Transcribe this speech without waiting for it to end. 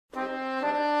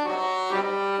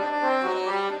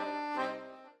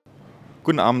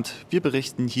Guten Abend, wir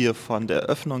berichten hier von der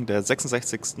Eröffnung der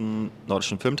 66.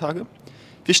 Nordischen Filmtage.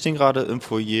 Wir stehen gerade im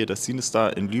Foyer des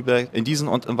CineStar in Lübeck. In diesen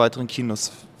und in weiteren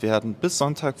Kinos werden bis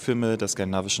Sonntag Filme der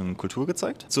skandinavischen Kultur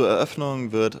gezeigt. Zur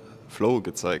Eröffnung wird Flow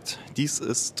gezeigt. Dies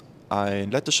ist ein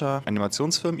lettischer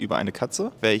Animationsfilm über eine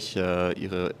Katze, welche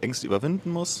ihre Ängste überwinden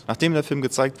muss. Nachdem der Film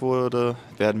gezeigt wurde,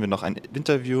 werden wir noch ein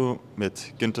Interview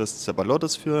mit Gints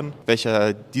Zilbalodis führen,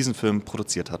 welcher diesen Film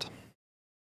produziert hat.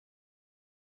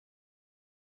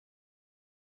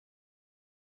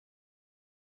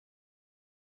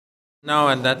 No,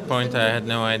 at that point I had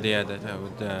no idea that I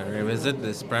would revisit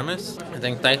this premise. I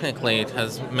think technically it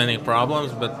has many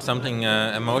problems, but something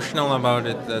emotional about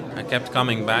it that I kept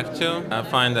coming back to. I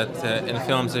find that in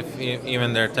films, if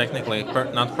even they're technically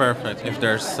not perfect, if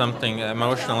there's something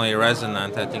emotionally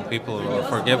resonant, I think people will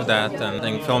forgive that, and I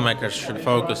think filmmakers should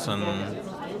focus on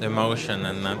the emotion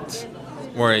and not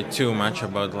worry too much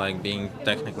about like being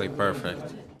technically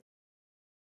perfect.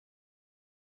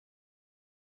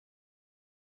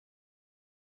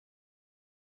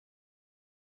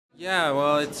 Yeah,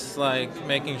 well, it's like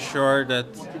making sure that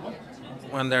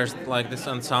when there's like this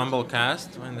ensemble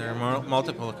cast, when there are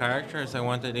multiple characters, I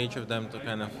wanted each of them to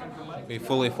kind of be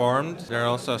fully formed. They're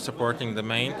also supporting the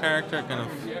main character,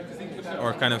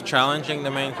 or kind of challenging the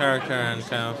main character, and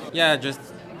kind of, yeah, just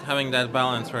having that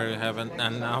balance where you have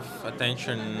enough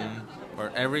attention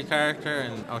for every character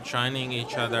and outshining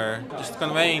each other, just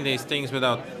conveying these things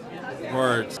without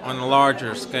words on a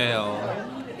larger scale.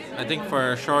 I think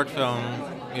for a short film,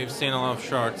 we've seen a lot of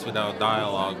shorts without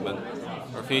dialogue, but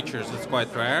for features it's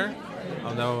quite rare.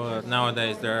 Although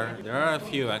nowadays there are a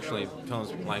few actually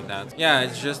films like that. Yeah,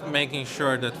 it's just making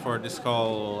sure that for this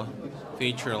whole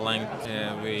feature length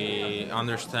we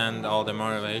understand all the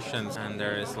motivations and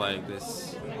there is like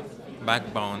this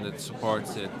backbone that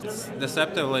supports it. It's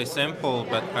deceptively simple,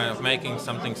 but kind of making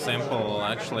something simple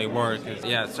actually work is,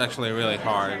 yeah, it's actually really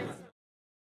hard.